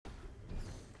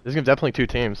There's definitely two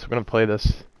teams. We're gonna play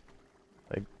this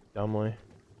like dumbly.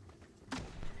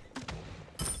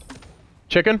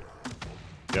 Chicken?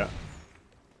 Yeah.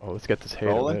 Oh, let's get this hater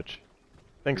Rolling? bitch.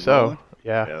 Think You so. rolling?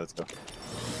 Yeah. Yeah, let's go.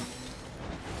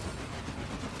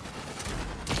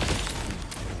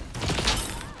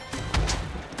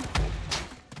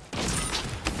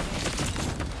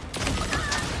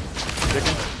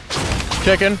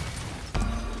 Chicken.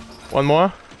 One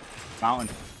more. Mountain.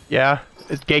 Yeah.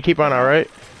 Is gatekeeper on alright?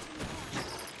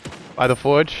 By the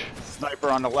forge. Sniper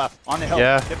on the left. On the hill.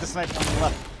 Yeah. Get the sniper on the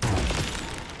left.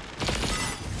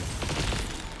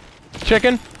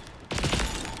 Chicken.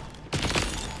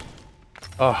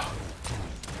 Oh.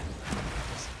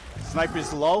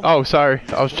 Sniper's low. Oh, sorry.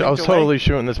 I was totally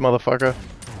shooting this motherfucker.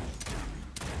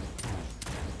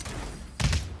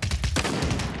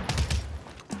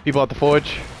 People at the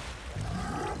forge.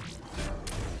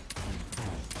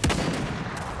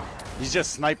 He's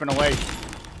just sniping away.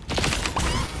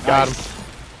 Got Nice. him.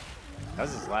 That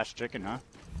was his last chicken, huh?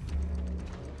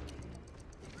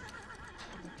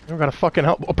 We gotta fucking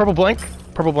help. Oh, purple blank.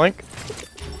 Purple blank.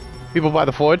 People by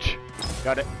the forge.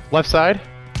 Got it. Left side.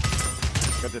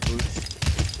 Got the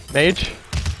boots. Mage.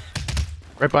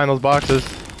 Right behind those boxes.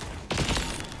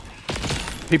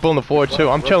 People in the forge too.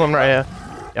 I'm chilling right here.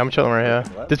 Yeah, I'm chilling right here.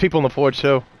 What? There's people in the forge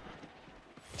too.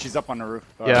 She's up on the roof.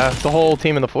 Yeah, it's the whole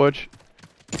team in the forge.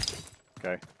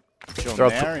 Okay. Chilling They're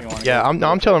there. You wanna yeah, go?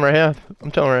 I'm chilling right here.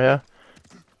 I'm chilling right here.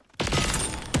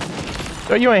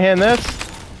 Oh, you ain't hitting this.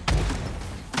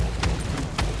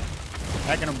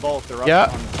 Packing them both. They're up Yeah.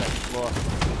 on the second floor.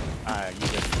 You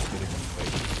get it. Wait.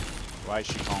 Why is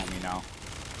she calling me now?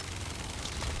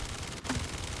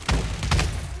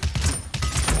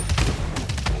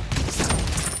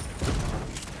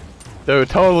 Dude,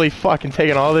 totally fucking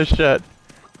taking all this shit.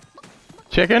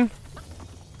 Chicken?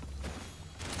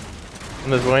 I'm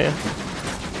just waiting.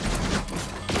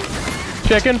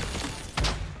 Chicken?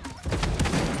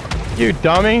 You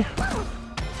dummy.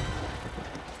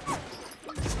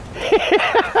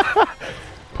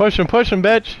 Push him,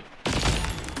 bitch.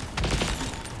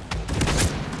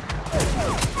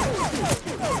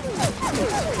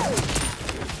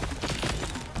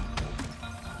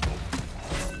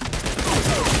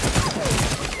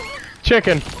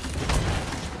 Chicken.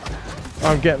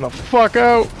 I'm getting the fuck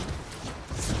out.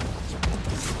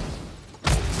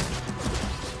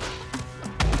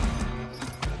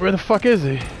 Where the fuck is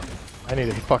he? I need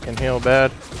to fucking heal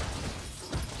bad.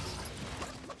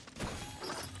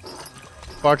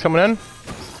 Box coming in.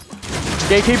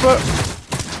 Gatekeeper.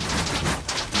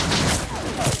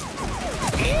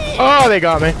 Oh, they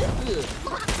got me.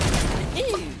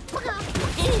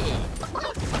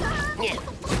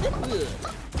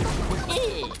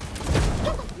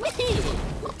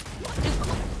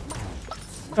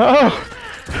 Oh,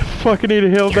 fucking need to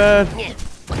heal bad.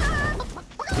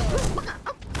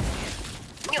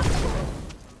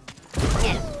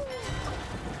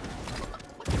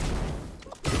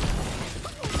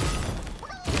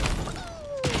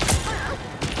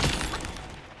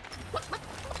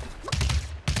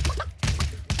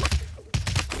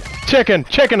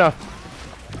 Chicken up.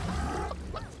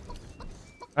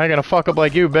 I ain't gonna fuck up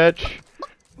like you, bitch.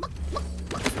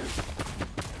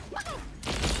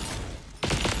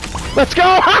 Let's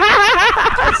go!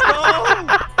 Let's go!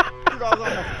 You guys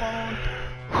on the phone.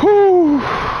 Whew.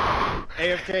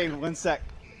 AFK, 1 sec.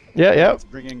 Yeah, yeah. Let's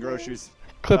bring in groceries.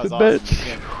 Clip it, That was bitch.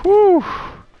 awesome. Whew.